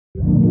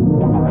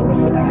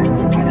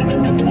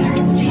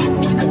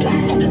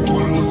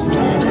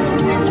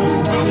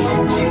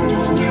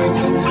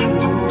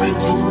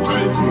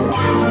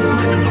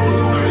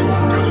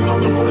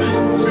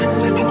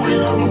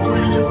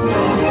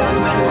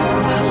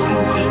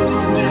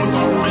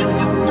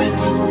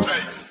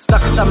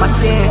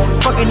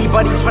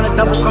everybody trying to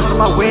double cross on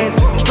my wins.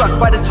 Struck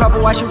by the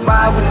trouble, I should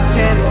ride with the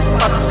tens.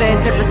 5%,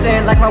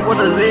 10% like my will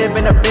to live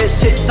in a bitch.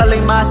 Shit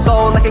selling my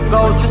soul like it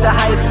goes to the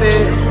highest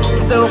bid.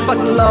 Still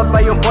fucking loved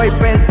by your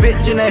boyfriend's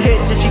bitch in a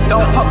hitch. If she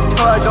don't hook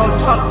to her, don't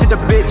talk to the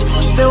bitch.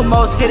 Still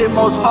most hit it,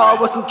 most hard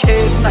working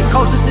kids.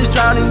 Psychosis is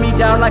drowning me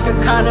down like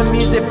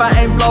economies. If I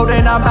ain't blow,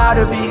 then I'm out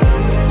of be.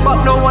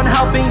 Fuck no one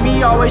helping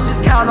me, always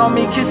just count on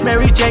me. Kiss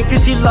Mary Jane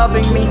cause she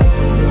loving me.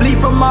 Bleed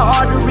from my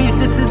arteries,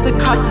 this is the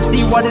cost to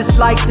see what it's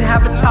like to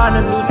have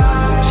autonomy.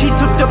 She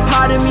took the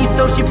part of me,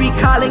 still she be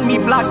calling me.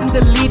 Blocked and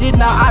deleted,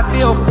 now I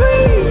feel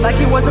free. Like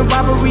it was a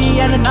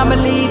robbery, an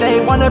anomaly. They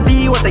wanna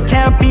be what they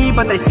can't be,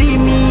 but they see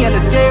me and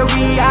it's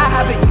scary. I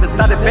haven't even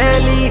started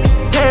barely.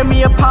 Tear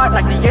me apart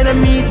like the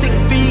enemy. 6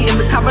 feet in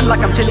the cover like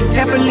I'm chilling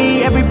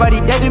carefully.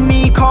 Everybody dead to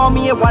me, call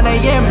me at 1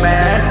 AM,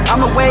 man.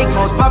 I'm awake,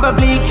 most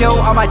probably kill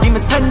all my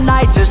demons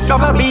tonight, just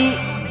drop a beat.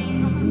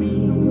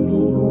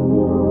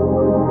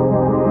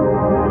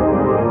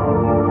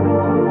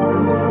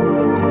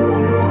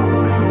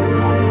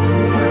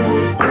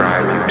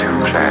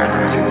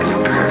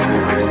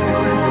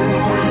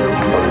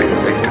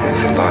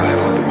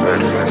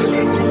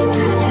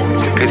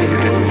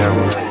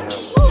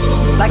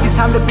 Like it's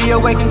time to be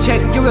awake and check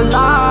you're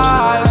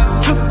alive.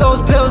 Took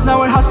those pills,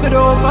 now in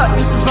hospital, but you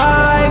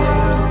survived.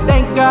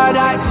 Thank God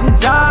I didn't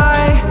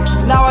die.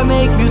 Now I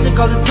make music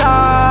all the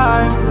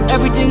time.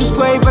 Everything's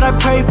great, but I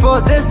pray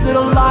for this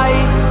little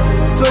light.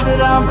 Swear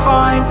that I'm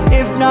fine,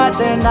 if not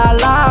then I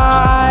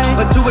lie.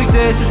 But to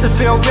exist is to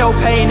feel real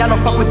pain. I don't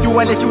fuck with you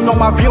unless you know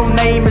my real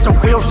name. It's a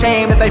real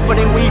shame that they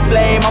putting we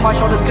blame on my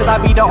shoulders, cause I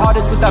be the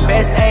artist with the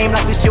best aim.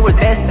 Like this shit was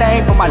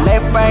destined for my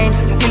left brain.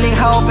 Feeling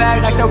held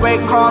back like the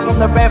red car from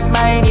the ref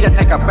main. Need to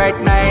take a break,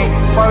 man.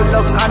 Word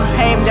looks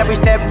untamed,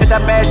 every step to the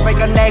best. Break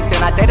a neck,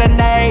 then I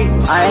detonate.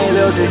 I ain't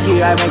Lil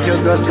Dicky, I make your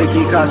girl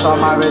sticky. Cuss on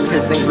my wrist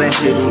cause things went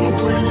shitty.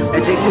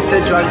 Addicted to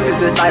drugs cause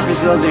this life is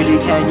real litty.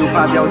 Can you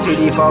pop your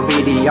titty for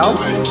video?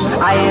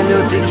 I ain't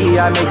Lil Dicky,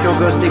 I make your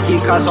girl sticky.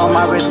 Cuss on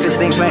my wrist cause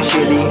things went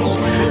shitty.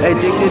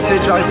 Addicted to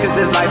drugs cause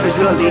this life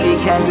is real litty.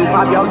 Can you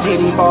pop your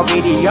titty for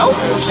video?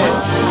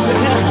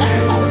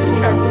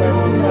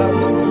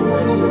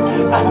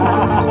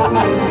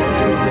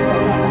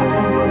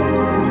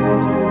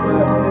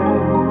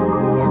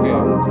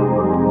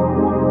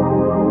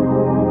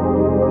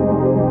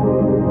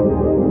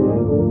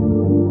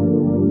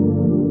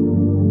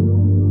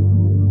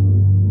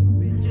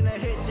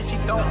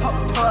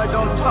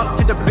 Don't talk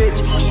to the bitch.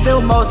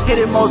 Still most hit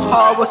it, most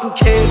hard working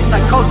kids.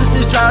 Psychosis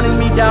is drowning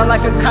me down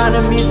like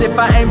economies. If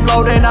I ain't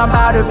blow, then I'm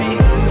out of be.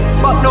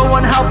 Fuck no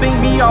one helping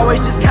me,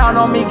 always just count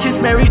on me.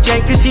 Kiss Mary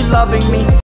Jane cause she loving me.